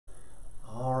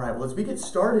well, as we get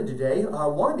started today, I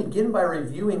want to begin by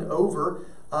reviewing over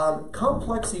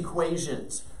complex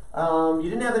equations. You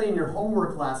didn't have any in your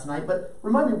homework last night, but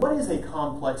remind me, what is a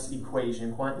complex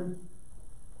equation, Quentin?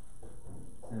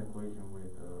 It's an equation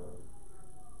with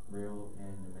real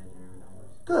and imaginary numbers.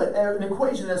 Good. An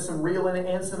equation has some real in it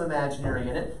and some imaginary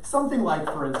in it. Something like,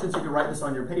 for instance, you could write this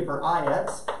on your paper,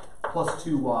 ix plus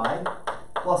 2y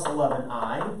plus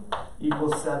 11i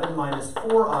equals 7 minus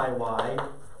 4iy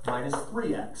minus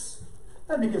 3x.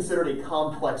 That'd be considered a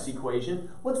complex equation.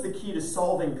 What's the key to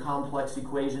solving complex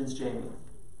equations, Jamie?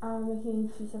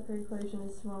 Making two separate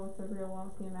equations, one with the real, one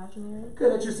with the imaginary.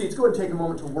 Good. At your seats. Go ahead and take a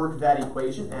moment to work that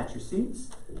equation at your seats.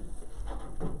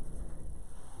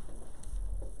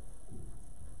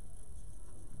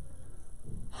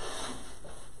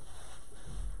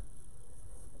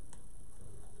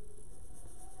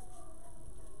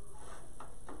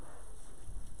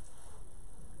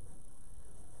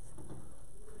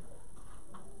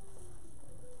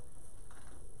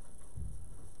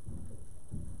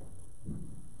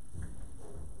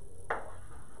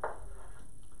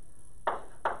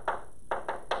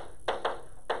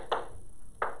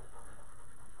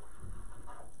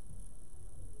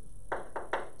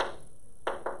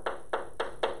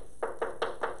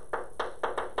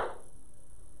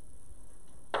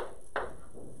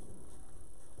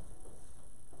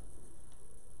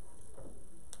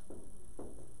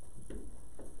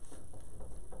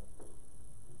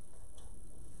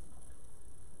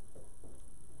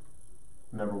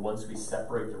 Remember, once we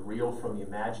separate the real from the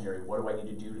imaginary, what do I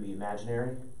need to do to the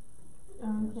imaginary?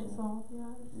 Cancel the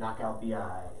eyes. Knock out the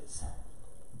eyes.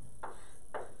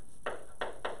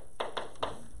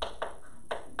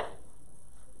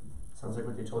 Sounds like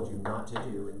what they told you not to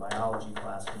do in biology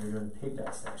class when you're doing pig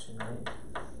dissection, right?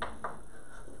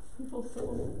 People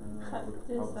still cut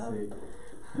this up.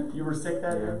 You were sick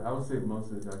that day? Yeah, I would say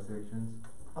most of the dissections.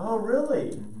 Oh,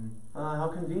 really? Mm-hmm. How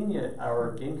convenient,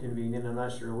 or inconvenient, I'm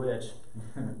not sure which.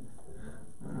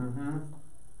 Mm-hmm.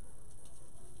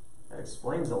 That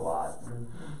explains a lot.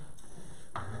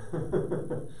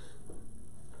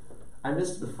 I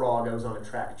missed the frog. I was on a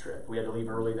track trip. We had to leave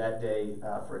early that day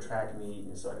for a track meet,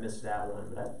 and so I missed that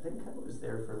one, but I think I was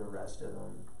there for the rest of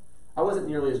them. I wasn't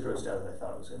nearly as grossed out as I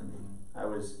thought I was going to be.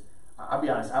 I'll be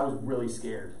honest, I was really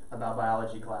scared about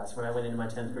biology class. When I went into my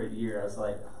 10th grade year, I was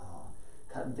like,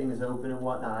 cutting things open and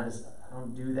whatnot. I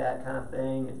don't do that kind of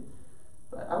thing.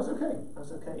 But I was okay.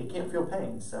 You can't feel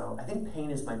pain, so I think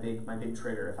pain is my big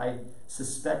trigger. If I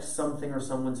suspect something or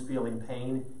someone's feeling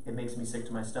pain, it makes me sick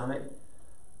to my stomach.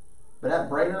 But that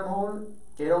brain I'm holding,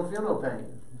 they don't feel no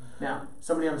pain. Now,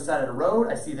 somebody on the side of the road,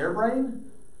 I see their brain.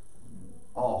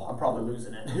 Oh, I'm probably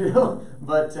losing it,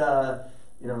 But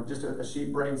just a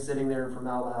sheep brain sitting there in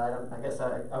formaldehyde. I guess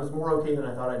I was more okay than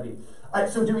I thought I'd be. All right,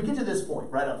 so do we get to this point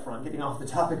right up front, getting off the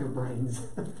topic of brains?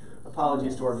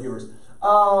 Apologies to our viewers.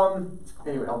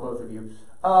 Anyway, both of you.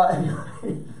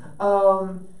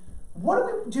 What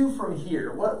do we do from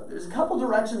here? There's a couple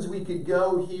directions we could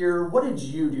go here. What did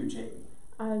you do, Jamie?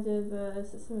 I did the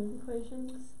system of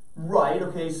equations. Right,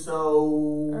 okay,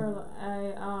 so...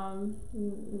 I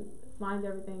lined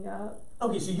everything up.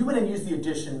 Okay, so you went and used the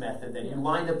addition method then. You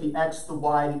lined up the x, the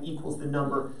y, that equals the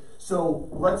number. So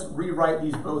let's rewrite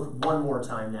these both one more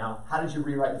time now. How did you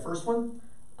rewrite the first one?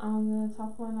 On the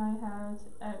top one I had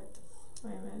x,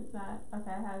 wait a minute, I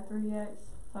had 3x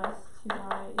plus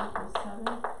 2y equals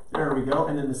 7. There we go,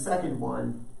 and then the second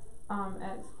one?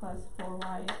 X plus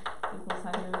 4y equals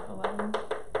 -11.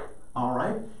 All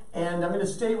right, and I'm going to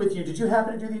stay with you. Did you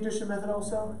happen to do the addition method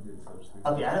also? I did substitution.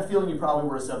 Okay, I had a feeling you probably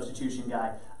were a substitution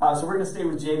guy. So we're going to stay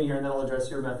with Jamie here, and then I'll address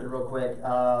your method real quick.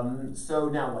 So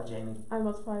now what, Jamie? I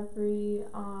multiplied 3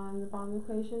 on the bottom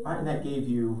equation. All right, and that gave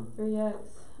you? 3x.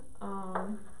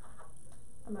 I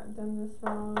might have done this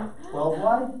wrong.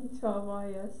 12y?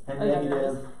 12y, yes. And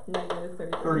negative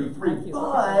 33.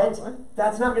 But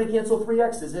that's not going to cancel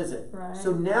 3x's, is it? Right.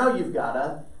 So now you've got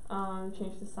to...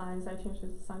 change the signs. I changed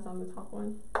the signs on the top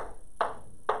one.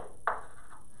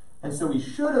 And so we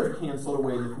should have canceled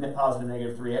away the positive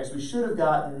negative 3x. We should have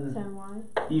gotten 10y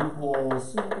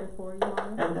equals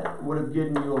 -40y. And that would have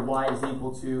given you a y is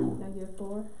equal to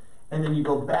 -4. And then you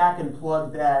go back and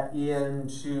plug that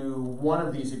into one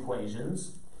of these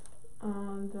equations.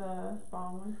 The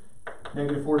bottom one.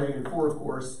 -4, of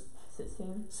course.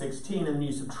 16. 16, and then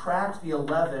you subtract the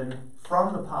 11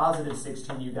 from the positive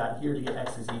 16 you got here to get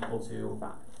x is equal to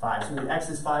 5. So we get x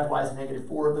is 5, y is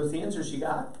 -4. Are those the answers you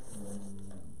got?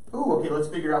 Ooh, okay, let's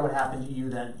figure out what happened to you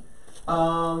then.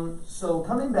 So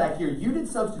coming back here, you did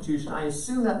substitution. I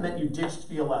assume that meant you ditched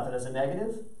the 11 as a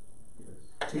negative?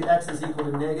 Yes. to get x is equal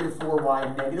to negative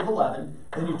 4y negative 11.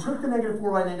 And then you took the negative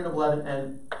 4y negative 11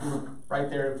 and right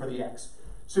there for the x.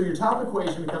 So your top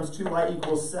equation becomes 2y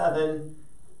equals 7,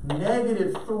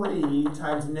 negative 3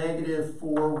 times negative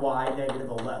 4y negative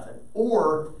 11.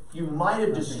 Or you might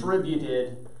have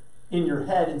distributed in your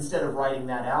head instead of writing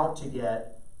that out to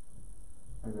get.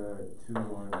 I got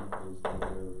 2y equals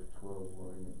negative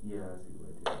 12y. Yeah, I see what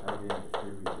I did. I didn't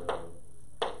distribute the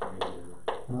negative.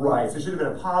 Right, so it should have been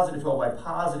a positive 12 by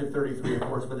positive 33, of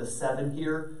course, with a 7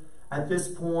 here. At this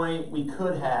point, we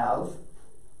could have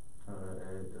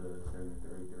Add the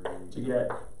 733 to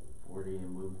get 40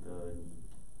 and move the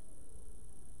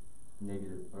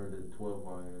negative, or the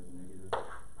 12y as negative.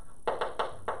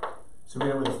 so we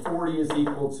know where the 40 is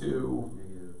equal to,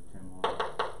 Negative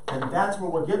 10y. and that's where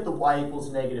we'll get the y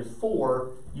equals negative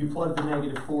 4. You plug the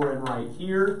negative 4 in right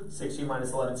here. 16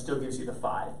 minus 11 still gives you the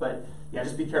 5. But yeah,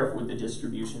 just be careful with the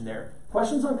distribution there.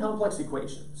 Questions on complex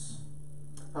equations?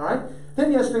 All right.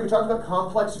 Then yesterday we talked about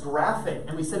complex graphing,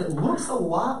 and we said it looks a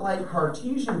lot like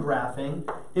Cartesian graphing,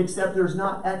 except there's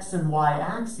not x and y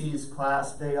axes,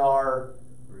 class. They are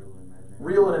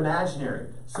real and imaginary.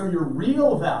 So your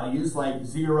real values like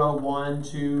 0, 1,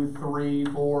 2, 3,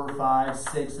 4, 5,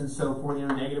 6, and so forth, you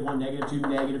know, negative 1, negative 2,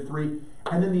 negative 3.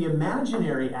 And then the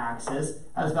imaginary axis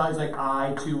has values like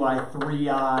I, 2i,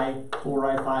 3i,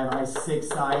 4i, 5i,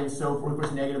 6i, and so forth. Of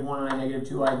course, negative 1i, negative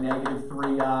 2i, negative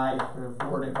 3i,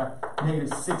 4, negative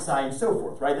 6i, and so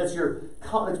forth, right? That's your,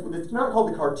 it's not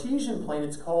called the Cartesian plane,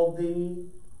 it's called the,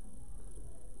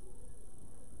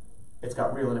 it's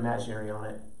got real and imaginary on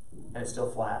it, and it's still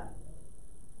flat.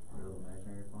 Real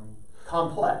imaginary plane?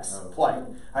 Complex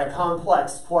plane, a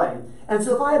complex plane. And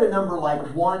so if I had a number like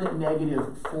 1, negative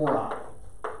 4i,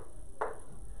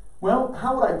 well,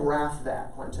 how would I graph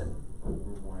that, Quentin?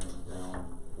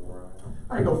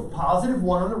 I go positive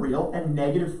 1 on the real and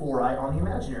negative 4i on the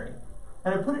imaginary.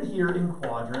 And I put it here in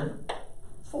quadrant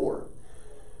 4.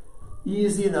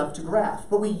 Easy enough to graph.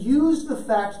 But we used the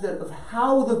fact that of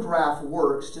how the graph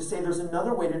works to say there's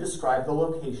another way to describe the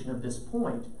location of this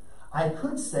point. I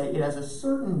could say it has a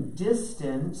certain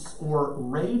distance or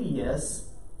radius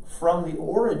from the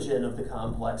origin of the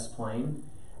complex plane,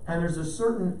 and there's a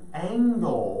certain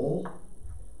angle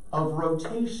of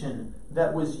rotation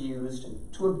that was used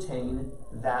to obtain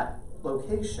that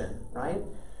location, right?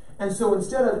 And so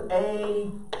instead of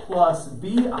a plus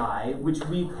bi, which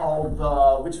we call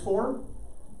the, which form?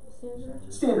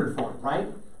 Standard form, right?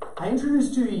 I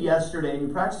introduced to you yesterday, and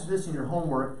you practiced this in your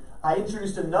homework, I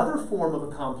introduced another form of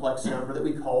a complex number that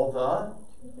we call the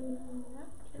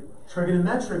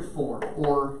trigonometric form,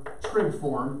 or trig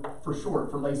form for short,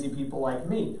 for lazy people like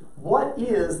me. What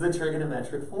is the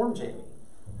trigonometric form, Jamie?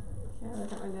 Can I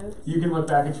look at my notes? You can look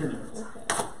back at your notes.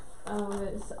 Okay.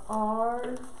 It's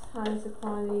r times the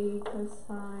quantity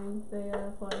cosine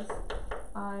theta plus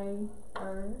I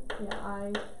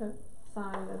cosine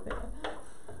of theta.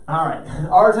 All right,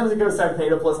 r times the cosine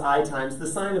theta plus I times the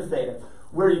sine of theta,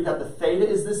 where you've got the theta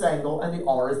is this angle and the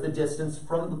r is the distance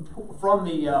from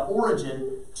the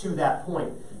origin to that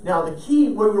point. Now the key,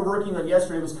 what we were working on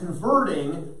yesterday, was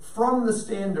converting from the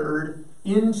standard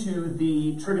into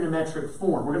the trigonometric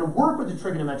form. We're going to work with the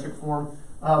trigonometric form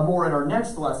more in our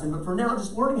next lesson, but for now,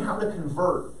 just learning how to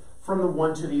convert from the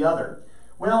one to the other.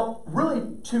 Well,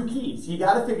 really two keys. You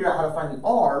got to figure out how to find the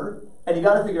r, and you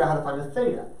got to figure out how to find the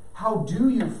theta. How do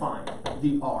you find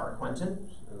the r, Quentin?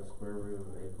 Square root of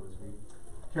a plus b.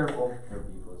 Careful. Or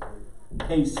b plus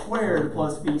b. A squared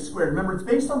plus b squared. Remember, it's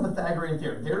based on Pythagorean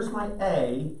theorem. There's my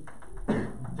a,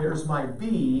 there's my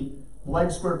b,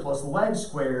 leg squared plus leg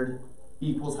squared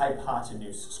equals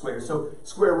hypotenuse squared. So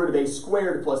square root of a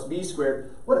squared plus b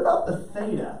squared. What about the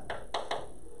theta?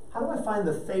 How do I find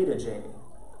the theta, Jamie?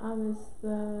 It's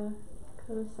the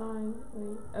cosine,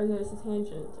 oh no, it's the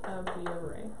tangent of b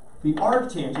over a. The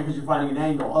arctangent, because you're finding an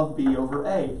angle of b over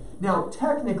a. Now,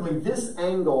 technically, this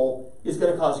angle is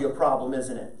going to cause you a problem,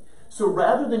 isn't it? So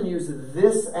rather than use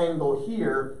this angle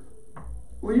here,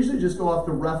 we usually just go off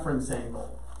the reference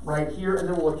angle right here, and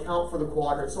then we'll account for the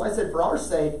quadrant. So I said, for our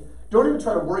sake, don't even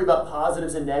try to worry about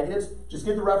positives and negatives. Just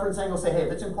get the reference angle, say, hey,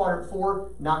 if it's in quadrant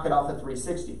 4, knock it off at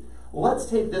 360. Let's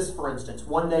take this, for instance,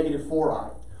 1 negative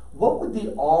 4i. What would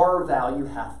the r value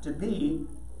have to be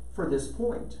for this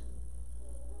point?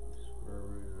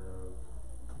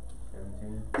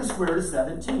 The square root of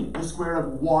 17. The square root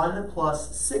of 1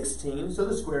 plus 16, so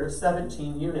the square root of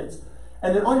 17 units.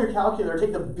 And then on your calculator,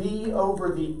 take the b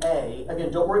over the a.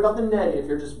 Again, don't worry about the negative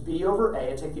here, just b over a,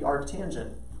 and take the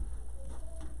arctangent.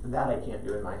 That I can't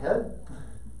do in my head.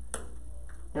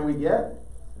 And we get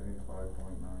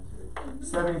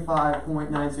 75.96.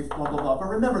 75.96, blah, blah, blah. But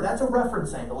remember, that's a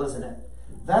reference angle, isn't it?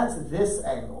 That's this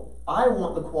angle. I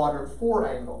want the quadrant 4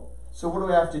 angle. So what do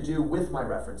I have to do with my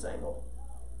reference angle?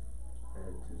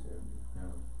 Add 270.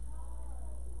 No.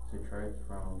 Subtract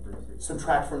from 360.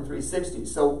 Subtract from 360.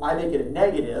 So I make it a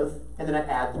negative, and then I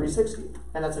add 360.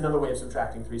 And that's another way of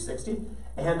subtracting 360.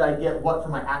 And I get what for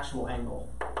my actual angle?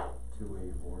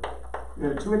 284. We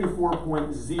have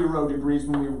 284.0 degrees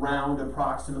when we round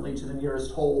approximately to the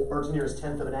nearest whole, or to the nearest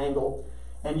tenth of an angle.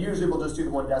 And usually we'll just do the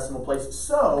 1 decimal place.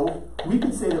 So we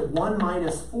could say that 1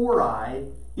 minus 4i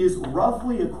is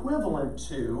roughly equivalent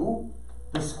to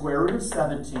the square root of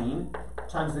 17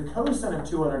 times the cosine of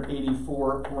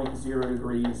 284.0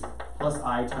 degrees plus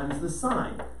I times the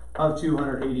sine of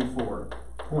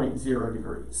 284.0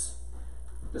 degrees.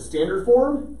 The standard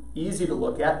form, easy to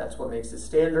look at. That's what makes it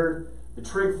standard. The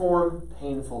trig form,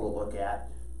 painful to look at,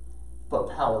 but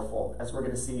powerful, as we're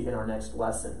going to see in our next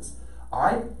lessons. All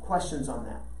right, questions on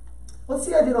that? Let's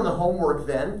see how I did on the homework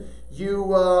then.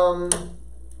 You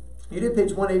did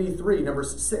page 183,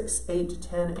 numbers 6, 8,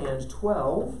 10, and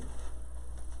 12.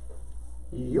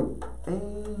 Yep.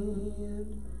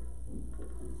 And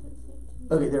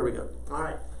okay, there we go. All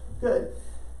right, good.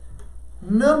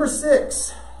 Number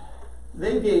 6,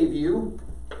 they gave you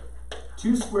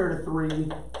 2 square root of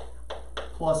 3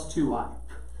 plus 2i.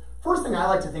 First thing I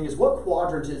like to think is, what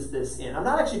quadrant is this in? I'm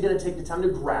not actually going to take the time to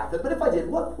graph it, but if I did,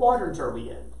 what quadrant are we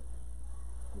in?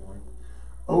 1.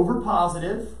 Over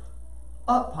positive,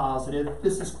 up positive.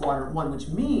 This is quadrant 1, which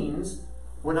means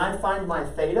when I find my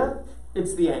theta,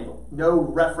 it's the angle. No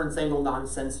reference angle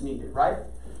nonsense needed, right?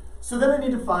 So then I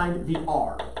need to find the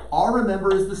r. R,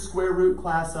 remember, is the square root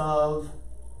class of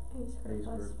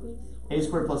a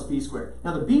squared plus b squared.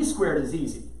 Now the b squared is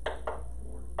easy.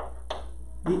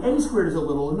 The a squared is a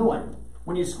little annoying.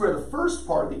 When you square the first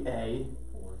part of the a,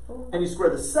 and you square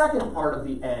the second part of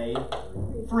the a,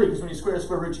 3, because when you square the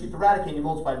square root, you get the radicand, and you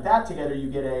multiply that together,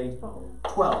 you get a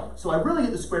 12. So I really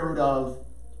get the square root of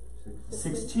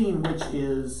 16, which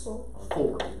is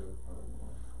 4.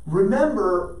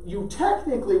 Remember, you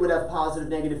technically would have positive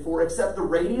negative 4, except the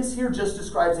radius here just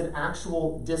describes an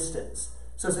actual distance.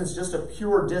 So since it's just a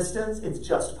pure distance, it's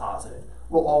just positive.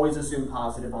 We'll always assume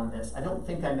positive on this. I don't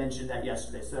think I mentioned that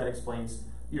yesterday, so that explains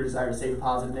your desire to say the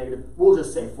positive, negative. We'll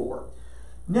just say 4.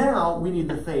 Now we need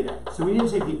the theta. So we need to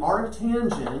take the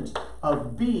arctangent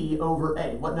of b over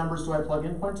a. What numbers do I plug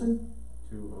in, Quentin?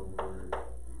 2 over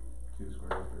 2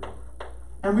 square root of 3.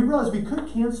 And we realized we could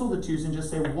cancel the 2's and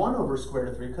just say 1 over square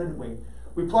root of 3, couldn't we?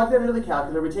 We plug that into the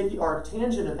calculator, we take the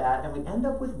arctangent of that, and we end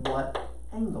up with what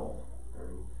angle?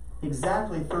 30.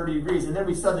 Exactly 30 degrees. And then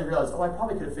we suddenly realize, oh, I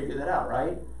probably could have figured that out,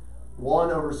 right?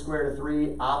 1 over square root of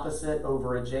 3, opposite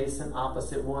over adjacent,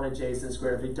 opposite 1 adjacent,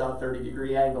 square root of 3, done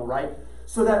 30-degree angle, right?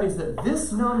 So that means that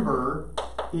this number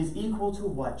is equal to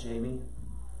what, Jamie?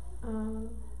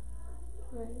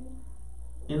 Wait.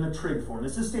 In the trig form.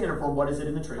 This is standard form. What is it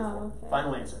in the trig form? Okay.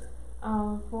 Final answer.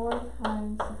 4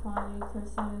 times the quantity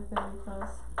cosine of 30 plus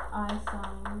I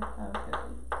sine of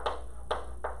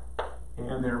 30.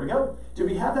 And there we go. Did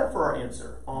we have that for our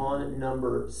answer on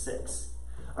number 6?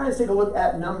 All right, let's take a look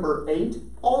at number 8.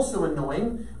 Also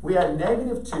annoying. We had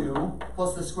negative 2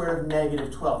 plus the square root of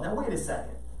negative 12. Now wait a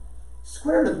second.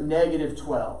 Square root of negative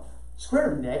 12. Square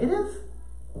root of negative?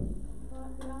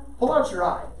 Pull out your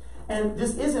eye. And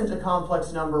this isn't a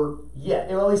complex number yet.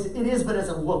 Or at least it is, but it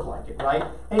doesn't look like it, right?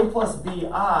 A plus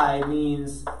bi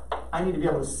means I need to be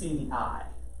able to see the I.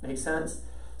 Make sense?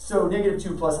 So negative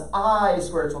 2 plus I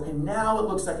squared. Okay, now it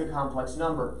looks like a complex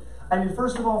number. I need to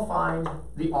first of all find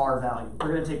the r value. We're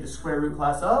going to take the square root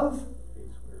class of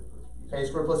a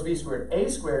squared plus b squared.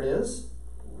 A squared is,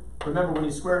 remember when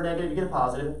you square a negative you get a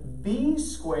positive. B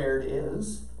squared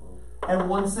is, and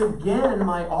once again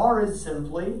my r is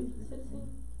simply,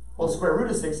 well, square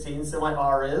root of 16, so my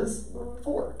r is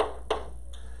 4.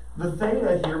 The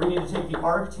theta here, we need to take the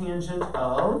arctangent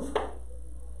of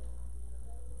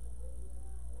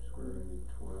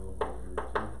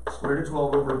square root of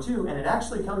 12 over 2, and it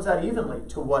actually comes out evenly.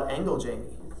 To what angle, Jamie?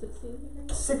 60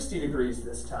 degrees. 60 degrees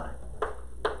this time.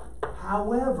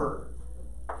 However,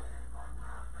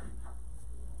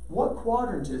 what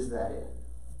quadrant is that in?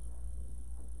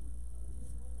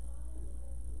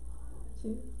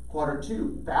 2. Quadrant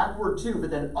 2. Backward 2, but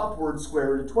then upward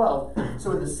square root of 12. So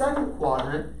in the second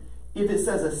quadrant, if it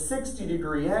says a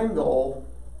 60-degree angle,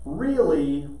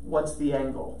 really, what's the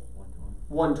angle?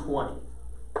 120.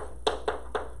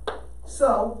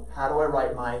 So, how do I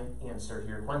write my answer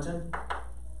here, Quentin?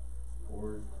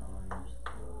 4 times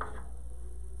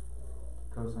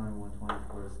cosine 120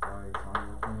 plus I sine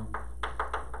 120.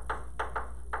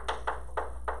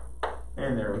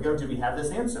 And there we go. Did we have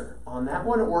this answer on that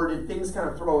one, or did things kind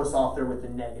of throw us off there with the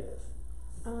negative?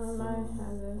 I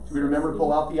have this. Do we remember to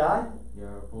pull out the I? Yeah,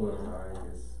 I pulled it out. I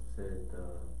just said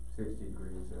 60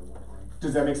 degrees at one point.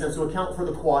 Does that make sense? So account for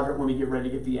the quadrant when we get ready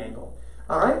to get the angle.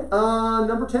 All right,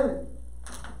 number 10.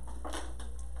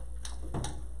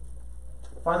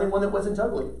 Finally, one that wasn't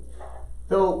ugly.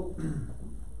 Though,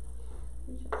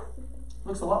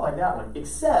 looks a lot like that one,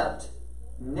 except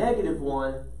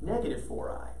 -1,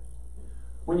 -4i.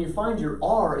 When you find your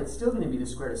r, it's still going to be the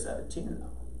square root of 17, though.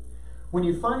 When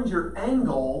you find your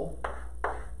angle,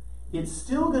 it's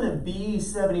still going to be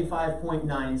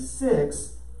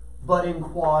 75.96, but in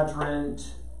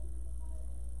quadrant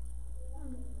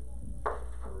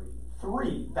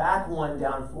 3. Back 1,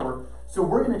 down 4. So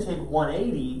we're going to take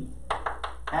 180,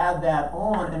 add that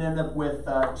on, and end up with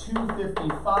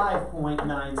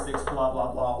 255.96, blah,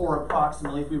 blah, blah, or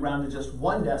approximately, if we round to just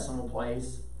one decimal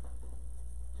place,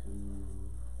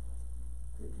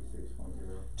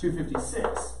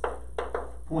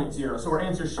 256.0. So our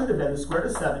answer should have been the square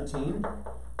root of 17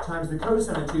 times the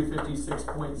cosine of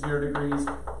 256.0 degrees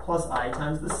plus I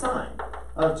times the sine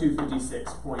of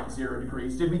 256.0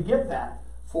 degrees. Did we get that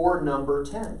for number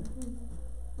 10?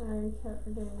 I kept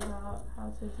forgetting about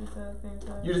how to do the things.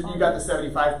 You got the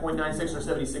 75.96 or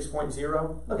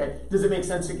 76.0? Okay. Does it make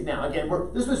sense to now? Again,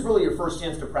 this was really your first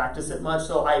chance to practice it much,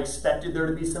 so I expected there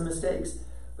to be some mistakes.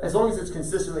 As long as it's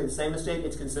consistently the same mistake,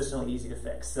 it's consistently easy to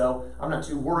fix. So I'm not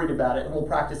too worried about it, and we'll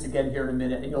practice again here in a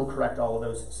minute, and you'll correct all of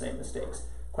those same mistakes.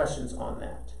 Questions on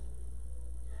that?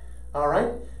 All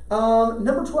right.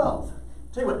 Number 12.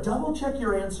 Tell you what, double check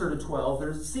your answer to 12.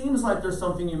 There seems like there's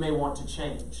something you may want to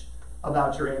change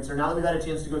about your answer now that we've had a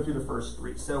chance to go through the first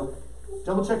 3. So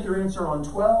double check your answer on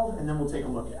 12, and then we'll take a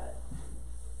look at it.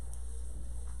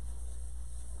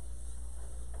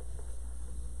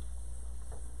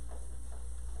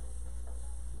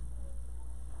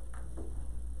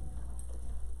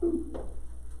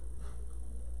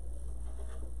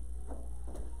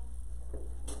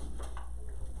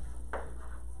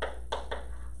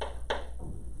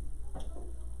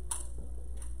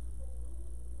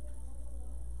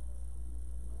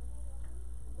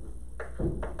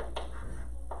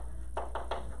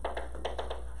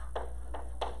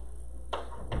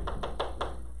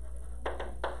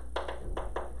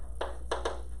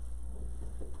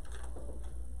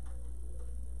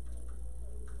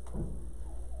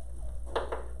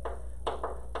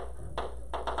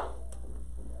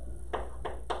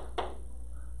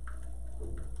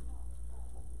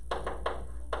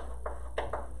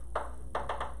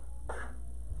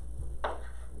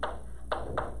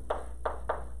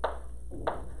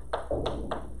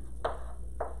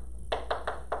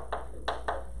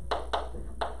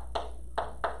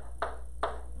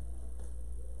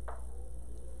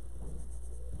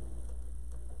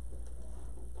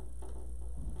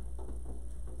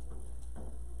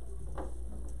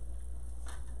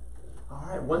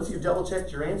 Once you've double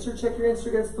checked your answer, check your answer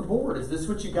against the board. Is this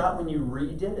what you got when you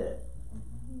redid it?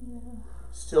 Yeah.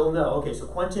 Still no. Okay, so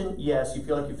Quentin, yes, you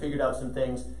feel like you figured out some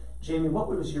things. Jamie, what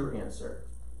was your answer?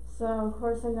 So of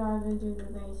course I know I've been doing the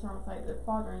things wrong, like the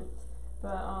quadrants,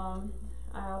 but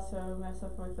I also messed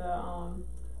up with the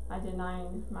I did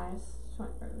 9 minus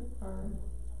 20 or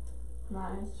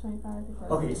minus 25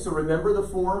 because. Okay, so remember the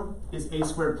form is a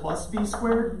squared plus b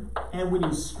squared, and when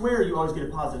you square, you always get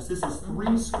a positive. So this is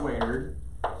 3 squared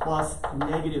plus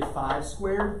 -5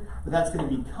 squared, but that's going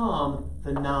to become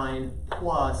the 9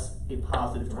 plus a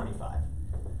positive 25.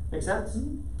 Make sense?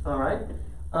 Mm-hmm. All right.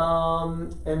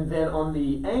 And then on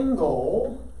the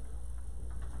angle,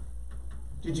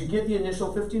 did you get the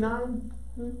initial 59?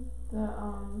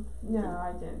 No,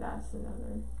 I didn't. That's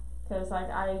another. Because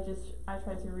like I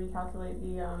tried to recalculate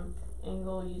the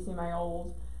angle using my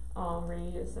old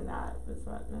radius, and that was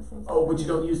what missing. Oh, but you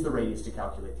don't use the radius to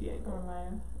calculate the angle. Or my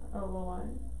oval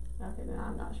one. Okay, then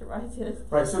I'm not sure what I did.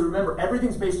 Right, so remember,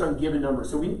 everything's based on given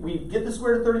numbers. So we get the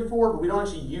square root of 34, but we don't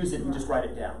actually use it, we just write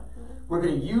it down. We're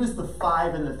going to use the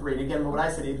 5 and the 3. And again, what I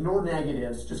said, ignore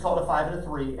negatives, just call it a 5 and a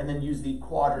 3, and then use the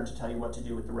quadrant to tell you what to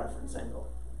do with the reference angle.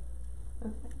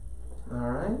 Okay. All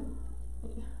right.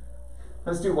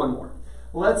 Let's do one more.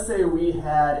 Let's say we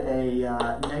had a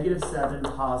 -7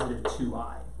 positive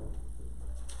 2i.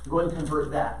 Go ahead and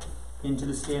convert that into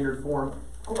the standard form,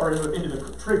 or into the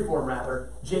trig form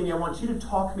rather. Jamie, I want you to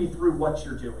talk me through what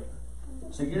you're doing.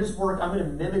 So you just work, I'm going to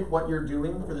mimic what you're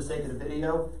doing for the sake of the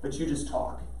video, but you just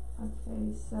talk.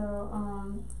 Okay, so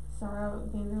start out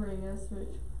with being the radius,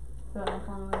 which the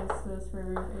formula is the square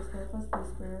root of a squared plus b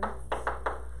squared.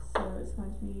 So it's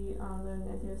going to be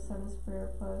the -7 squared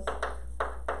plus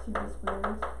 2b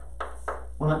squared.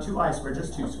 Well, not 2i squared,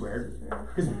 just 2 squared.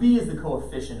 Because b is the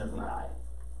coefficient of the I.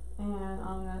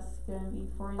 And that's going to be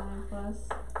 49 plus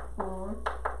 4.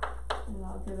 And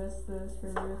that'll give us the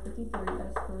square root of 53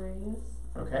 as the radius.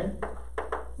 Okay.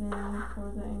 Then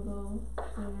for the angle,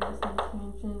 there's a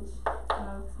tangent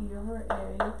of b over a.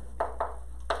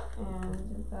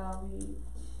 And that'll be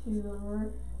 2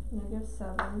 over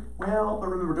 -7. Well, but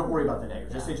remember, don't worry about the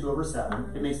negative. Just say 2 over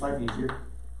 7. It makes life easier.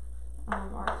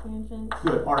 Arctangent.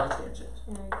 Good, arctangent.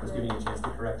 And Let's give you a chance to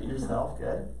correct it yourself.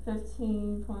 Good.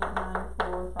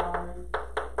 15.945.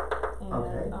 And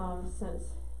Okay. Since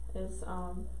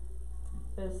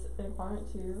it's in quadrant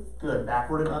 2. Good.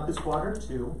 Backward and up is quadrant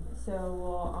 2.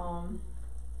 So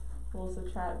we'll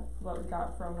subtract what we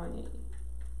got from 180.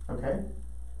 Okay.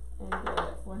 And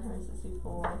get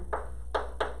 164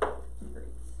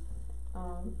 degrees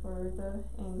for the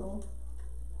angle.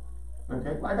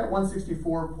 Okay. I got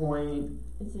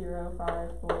 164.054.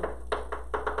 054.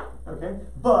 Okay.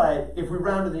 But if we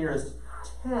round to the nearest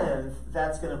tenth,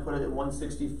 that's going to put it at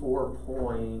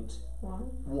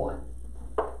 164.1.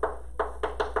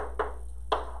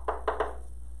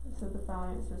 So the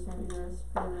final answer is going to be the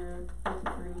square root of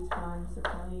 53 times the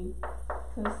 20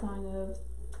 cosine of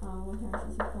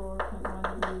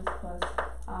 164.1 degrees plus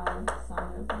I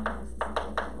sine of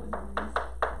 164.1 degrees.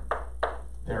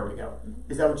 There we go.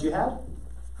 Is that what you had?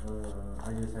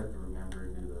 I just have to remember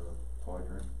to do the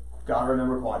quadrant. Gotta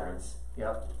remember quadrants.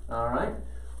 Yep. All right.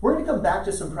 We're going to come back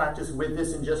to some practice with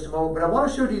this in just a moment, but I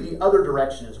want to show you the other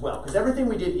direction as well, because everything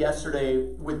we did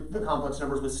yesterday with the complex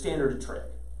numbers was standard to trig.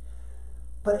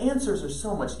 But answers are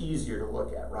so much easier to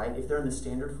look at, right, if they're in the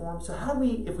standard form. So how do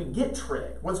we, if we get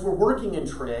trig, once we're working in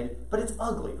trig, but it's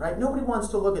ugly, right? Nobody wants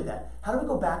to look at that. How do we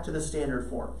go back to the standard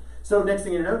form? So next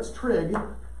thing in your notes, trig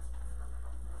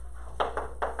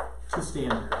to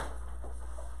standard.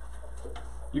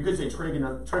 You could say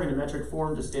trigonometric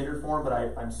form to standard form, but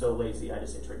I'm so lazy, I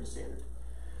just say trig to standard.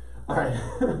 All right.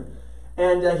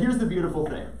 And here's the beautiful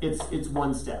thing. It's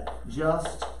one step.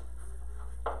 Just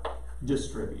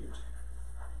distribute.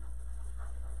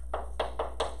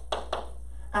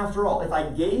 After all, if I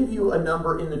gave you a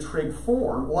number in the trig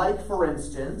form, like for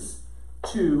instance,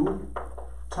 2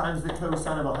 times the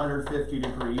cosine of 150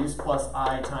 degrees plus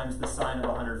I times the sine of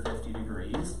 150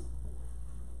 degrees,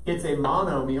 it's a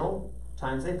monomial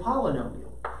times a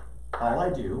polynomial. All I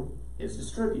do is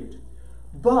distribute.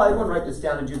 But I want to write this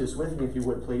down and do this with me if you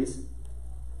would please.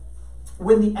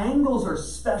 When the angles are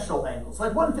special angles,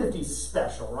 like 150 is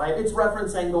special, right? Its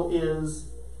reference angle is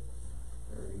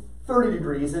 30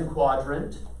 degrees in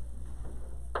quadrant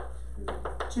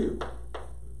 2.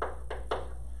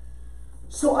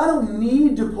 So I don't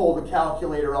need to pull the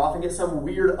calculator off and get some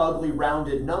weird, ugly,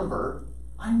 rounded number.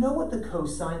 I know what the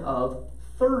cosine of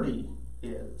 30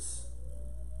 is.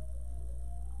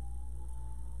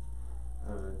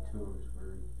 2 over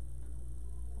square root.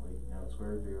 Wait, no,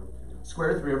 square root 3 over 2. Square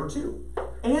root 3 over 2.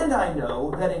 And I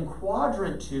know that in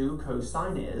quadrant 2,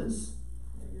 cosine is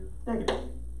negative.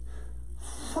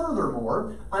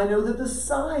 Furthermore, I know that the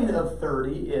sine of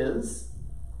 30 is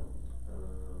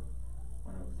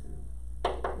 1 over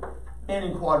 2. And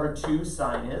in quadrant 2,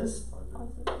 sine is,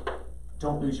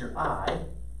 don't lose your I,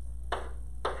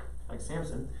 like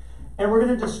Samson. And we're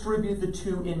going to distribute the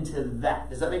 2 into that.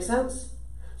 Does that make sense?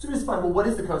 So we just find, well, what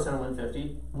is the cosine of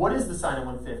 150? What is the sine of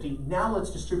 150? Now let's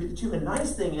distribute the 2. And the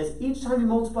nice thing is, each time you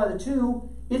multiply the 2,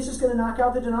 it's just going to knock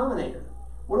out the denominator.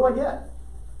 What do I get?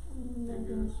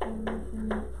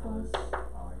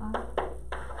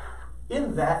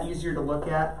 Isn't that easier to look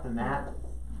at than that?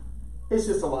 It's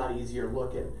just a lot easier to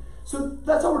look at. So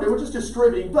that's all we're doing, we're just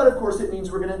distributing, but of course it means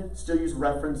we're going to still use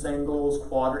reference angles,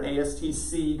 quadrant,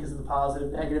 ASTC because of the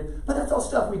positive, negative, but that's all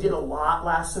stuff we did a lot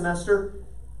last semester,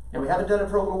 and we haven't done it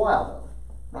for a little while though,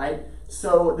 right?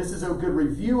 So this is a good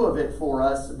review of it for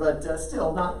us, but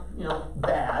still not,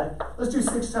 bad. Let's do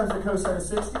 6 times the cosine of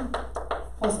 60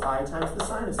 plus I times the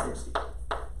sine of 60.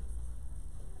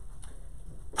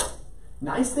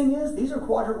 Nice thing is, these are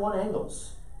quadrant 1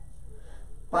 angles.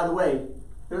 By the way,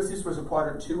 notice this was a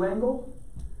quadrant 2 angle,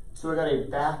 so I got a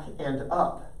back and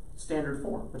up standard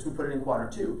form, which we put it in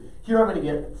quadrant 2. Here I'm going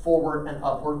to get forward and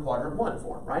upward quadrant 1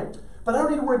 form, right? But I don't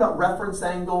need to worry about reference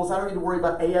angles, I don't need to worry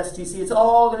about ASTC, it's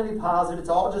all going to be positive, it's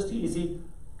all just easy.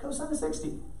 Cosine of 60.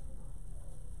 1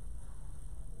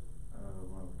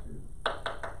 over 2.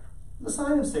 The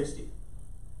sine of 60.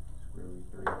 Square root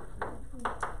 3 over 2.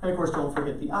 And of course, don't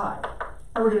forget the I.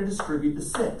 And we're going to distribute the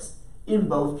 6. In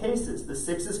both cases, the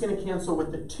 6 is going to cancel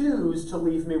with the 2's to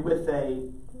leave me with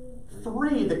a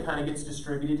 3 that kind of gets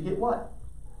distributed to get what?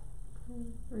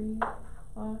 3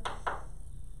 plus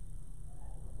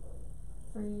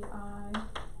 3I times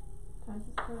the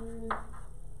square root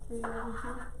 3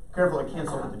 over Careful, it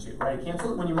cancels with the 2, right? It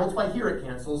cancels, when you multiply here, it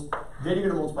cancels. Then you're going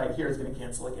to multiply it here, it's going to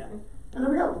cancel again. And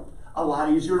there we go. A lot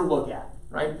easier to look at,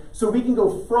 right? So we can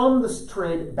go from the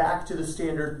trig back to the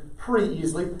standard pretty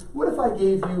easily. What if I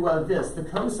gave you this, the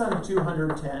cosine of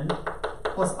 210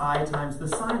 plus I times the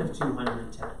sine of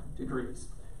 210 degrees?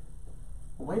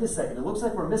 Well, wait a second, it looks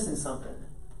like we're missing something.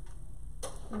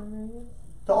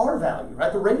 The r value,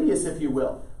 right? The radius, if you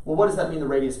will. Well, what does that mean the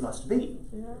radius must be?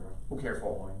 0. Well,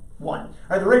 careful. 1. All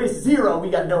right, the radius is 0, we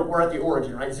got no, we're at the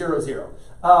origin, right? 0, 0.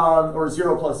 Or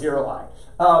 0 plus 0i.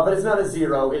 But it's not a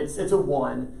 0, it's a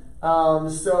 1.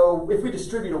 So if we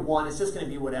distribute a 1, it's just going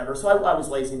to be whatever. So I was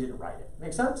lazy and didn't write it.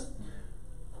 Make sense?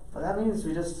 But that means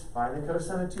we just find the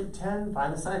cosine of 210,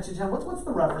 find the sine of 210. What's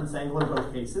the reference angle in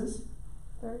both cases?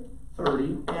 30.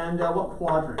 30. And what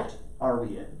quadrant are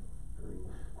we in? 3.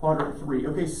 Quadrant 3.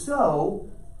 Okay,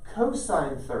 so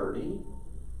cosine 30.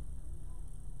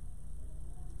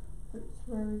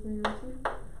 Where are we 3 over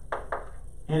 2?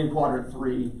 And in quadrant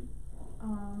 3,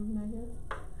 Negative.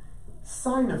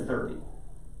 sine of 30.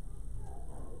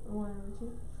 1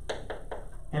 over 2.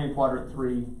 And in quadrant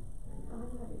 3.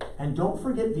 And don't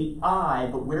forget the I,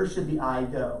 but where should the I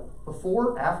go?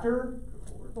 Before, after?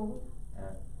 4.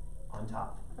 On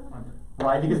top.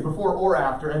 Right, because before or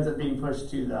after ends up being pushed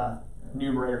to the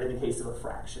numerator in the case of a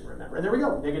fraction, remember. And there we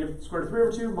go. Negative square root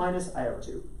of 3 over 2 minus I over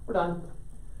 2. We're done.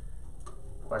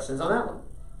 Questions on that one?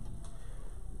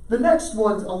 The next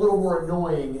one's a little more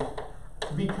annoying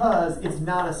because it's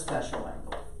not a special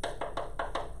angle.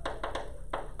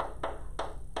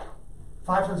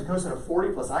 5 times the cosine of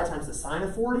 40 plus I times the sine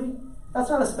of 40? That's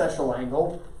not a special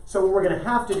angle. So what we're going to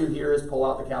have to do here is pull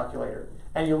out the calculator.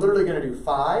 And you're literally going to do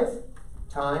 5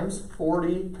 times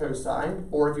 40 cosine,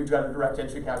 or if you drive a direct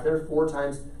entry calculator, 4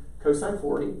 times cosine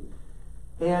 40.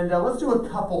 And let's do a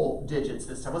couple digits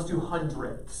this time. Let's do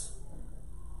hundredths.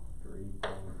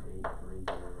 3.830.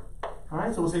 All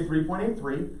right, so we'll say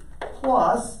 3.83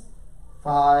 plus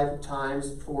 5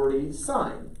 times 40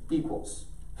 sine equals,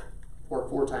 or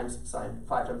 4 times sine,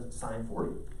 5 times sine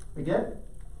 40. We get?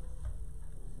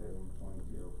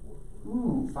 7.04.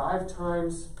 Ooh, 5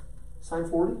 times sine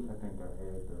 40? I think I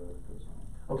added the cosine.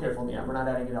 Oh, careful, yeah, we're not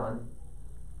adding it on.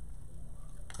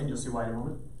 And you'll see why in a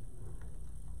moment.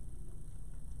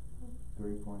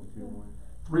 3.21.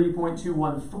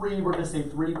 3.213, we're going to say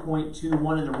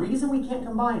 3.21, and the reason we can't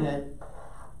combine it,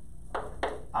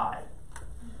 I.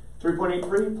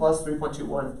 3.83 plus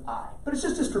 3.21 I. But it's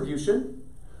just distribution.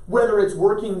 Whether it's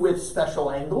working with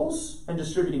special angles and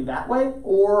distributing that way,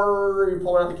 or you're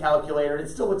pulling out the calculator, and it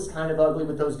still looks kind of ugly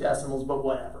with those decimals, but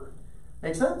whatever.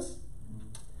 Make sense?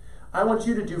 I want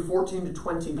you to do 14 to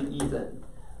 20 the even.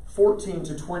 14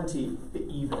 to 20 the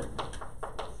even.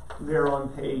 There on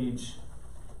page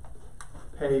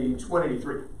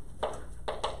 183.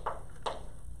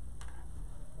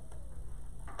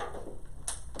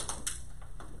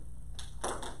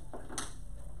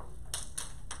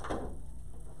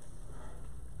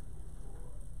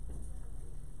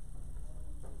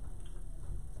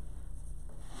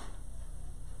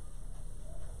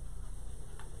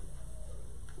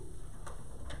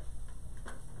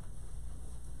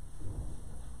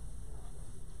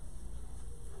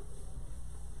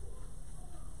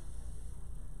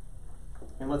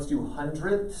 And let's do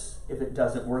hundredths if it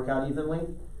doesn't work out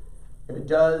evenly. If it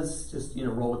does, just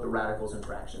roll with the radicals and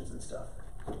fractions and stuff.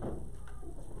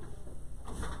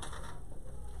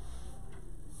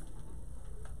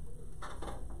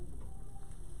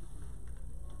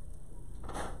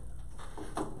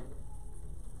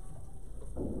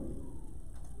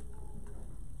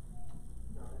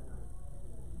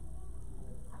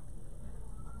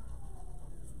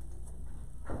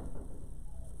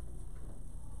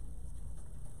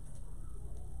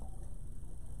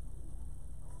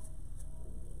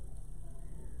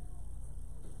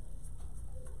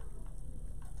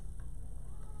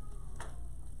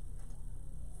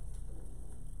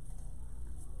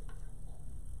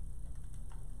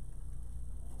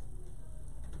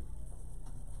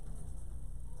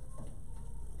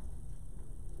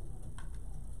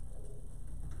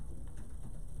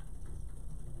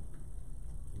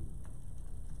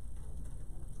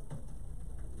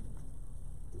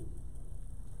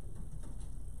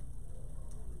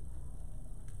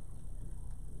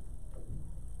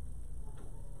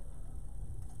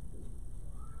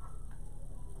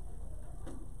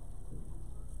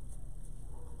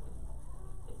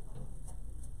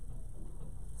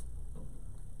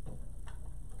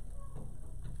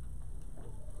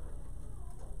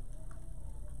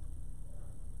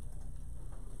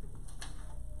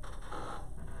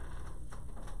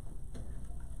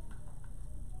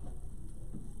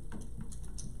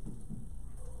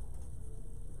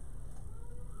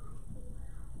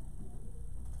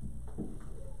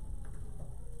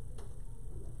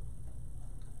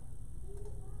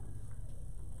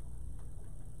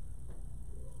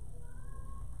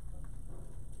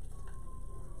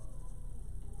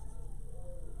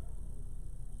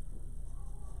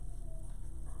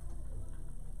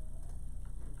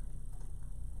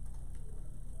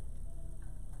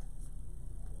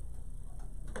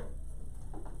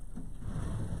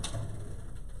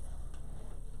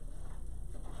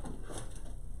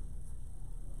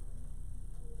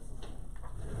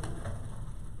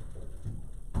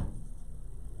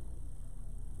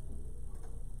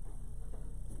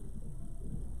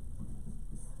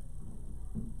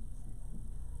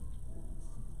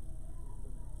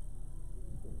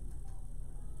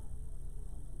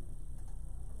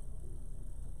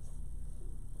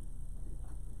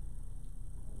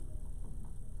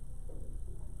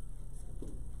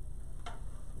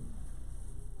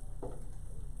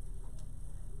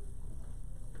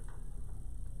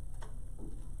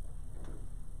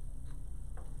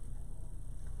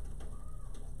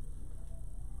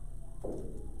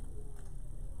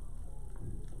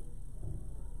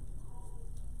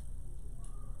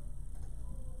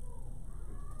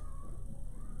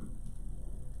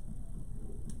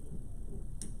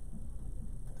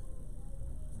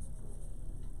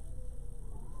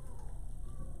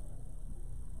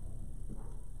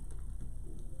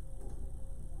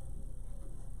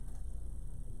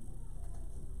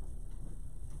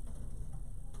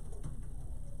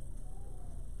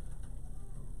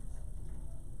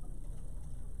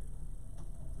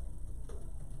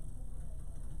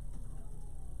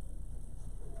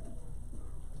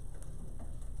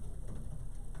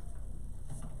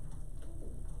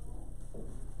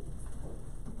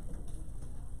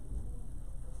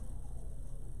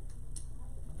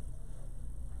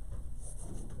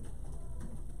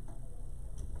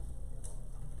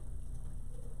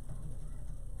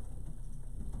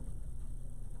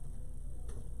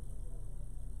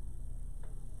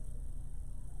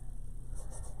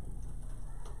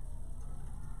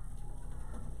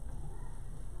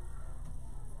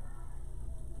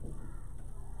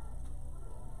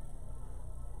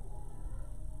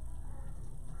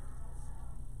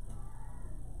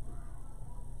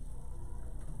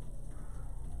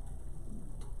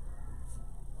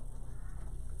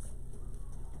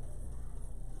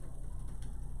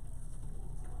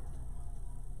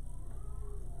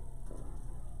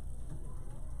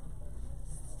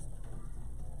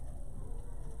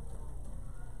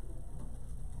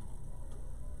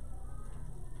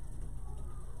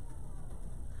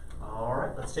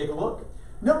 Let's take a look.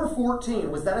 Number 14,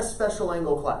 was that a special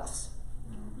angle class?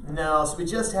 No, so we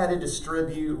just had to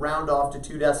distribute, round off to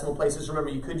 2 decimal places. Remember,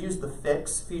 you could use the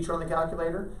fix feature on the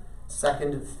calculator,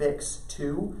 second fix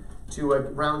 2, to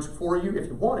round for you if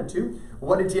you wanted to.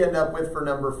 What did you end up with for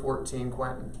number 14,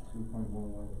 Quentin?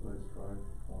 2.11 plus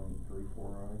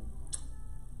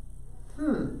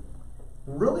 5.34i.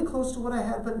 Really close to what I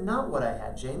had, but not what I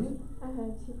had, Jamie. I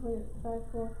had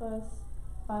 2.54 plus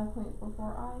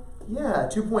 5.44i. Yeah,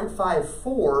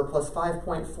 2.54 plus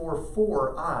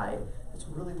 5.44i. That's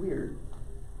really weird.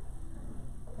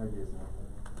 I guess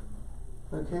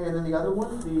not. Okay, and then the other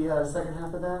one, the second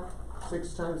half of that,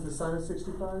 6 times the sine of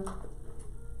 65.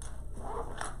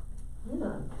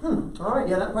 Yeah. All right,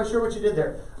 yeah, not quite sure what you did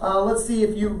there. Let's see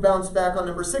if you bounce back on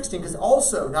number 16, because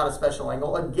also not a special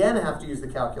angle. Again, have to use the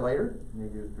calculator.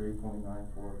 Negative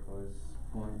 3.94 plus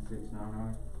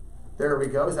 0.699. There we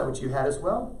go. Is that what you had as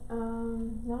well?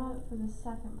 Not for the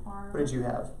second part. What did you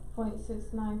have?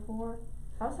 0.694.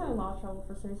 I was having a lot of trouble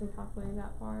for some reason calculating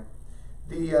that part.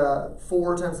 The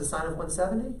 4 times the sine of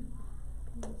 170?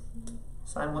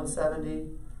 Sine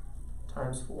 170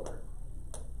 times 4.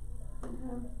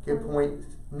 Get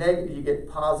you get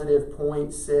positive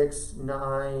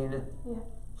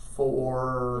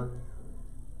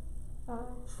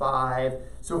 0.69455.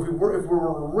 So if we were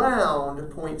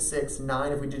around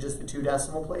 0.69, if we did just the 2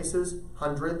 decimal places,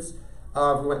 hundreds,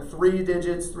 if we went 3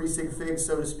 digits, 3 sig figs,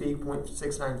 so to speak,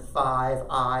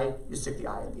 0.695i, you stick the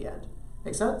I at the end.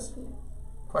 Make sense? Yeah.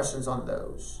 Questions on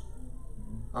those?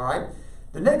 All right.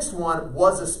 The next one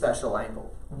was a special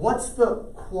angle. What's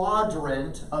the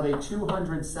quadrant of a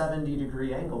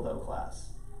 270-degree angle, though, class?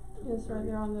 It's right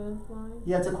there on the line.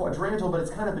 Yeah, it's a quadrantal, but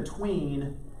it's kind of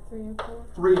between 3 and 4.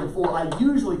 3 and 4. I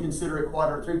usually consider it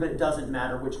quadrant 3, but it doesn't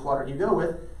matter which quadrant you go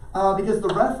with, because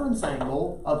the reference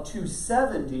angle of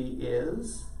 270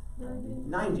 is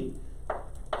 90.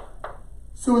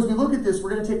 So as we look at this, we're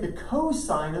going to take the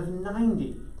cosine of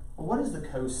 90. Well, what is the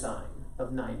cosine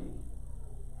of 90?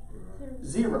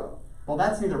 0. Well,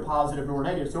 that's neither positive nor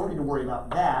negative, so we don't need to worry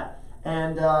about that.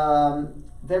 And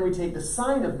then we take the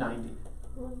sine of 90.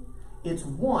 It's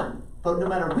 1, but no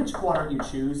matter which quadrant you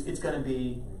choose, it's going to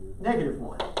be negative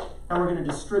 1. And we're going to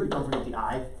distribute, don't forget the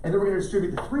I, and then we're going to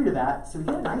distribute the 3 to that, so we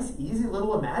get a nice, easy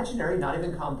little imaginary, not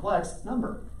even complex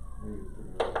number.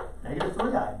 Negative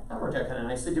 3i. That worked out kind of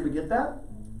nicely. Did we get that?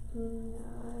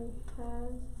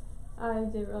 I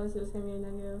didn't realize it was going to be a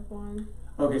negative 1.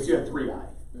 Okay, so you had 3i.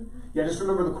 Yeah, just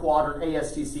remember the quadrant,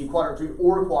 ASTC, quadrant 3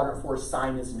 or quadrant 4,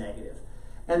 sine is negative.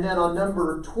 And then on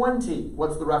number 20,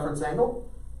 what's the reference angle?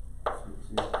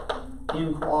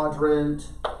 In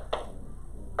quadrant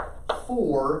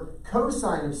 4,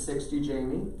 cosine of 60,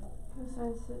 Jamie.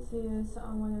 Cosine of 60 is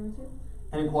 1/2.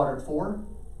 And in quadrant 4?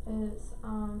 It's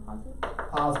positive.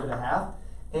 Positive a half.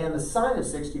 And the sine of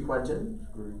 60, Quentin?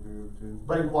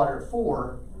 But in quadrant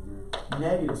 4,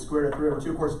 negative square root of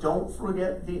 3/2. Of course, don't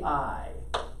forget the I.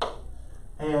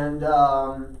 And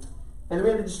then we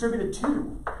have to distribute a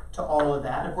 2 to all of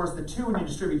that. And of course, the 2 when you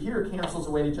distribute here cancels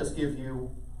away to just give you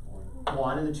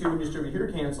 1. And the 2 when you distribute here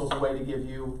cancels away to give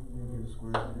you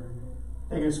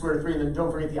negative square root of 3. And then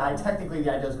don't forget the I. Technically,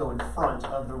 the I does go in front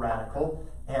of the radical.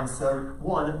 And so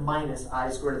 1 minus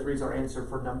I squared root of 3 is our answer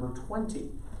for number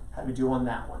 20. How do we do on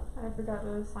that one? I forgot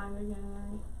the sign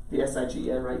again. The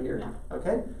SIGN right here? Yeah.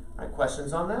 Okay. All right,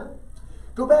 questions on that?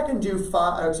 Go back and do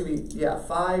 5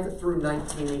 through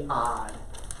 19, the odd.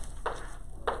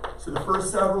 So the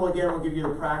first several, again, will give you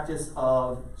the practice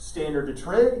of standard to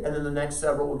trig, and then the next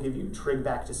several will give you trig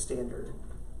back to standard.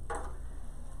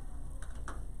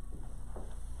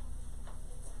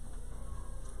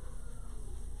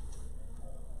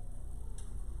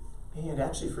 And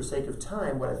actually, for sake of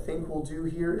time, what I think we'll do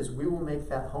here is we will make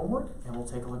that homework, and we'll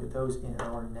take a look at those in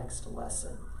our next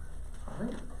lesson. All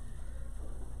right.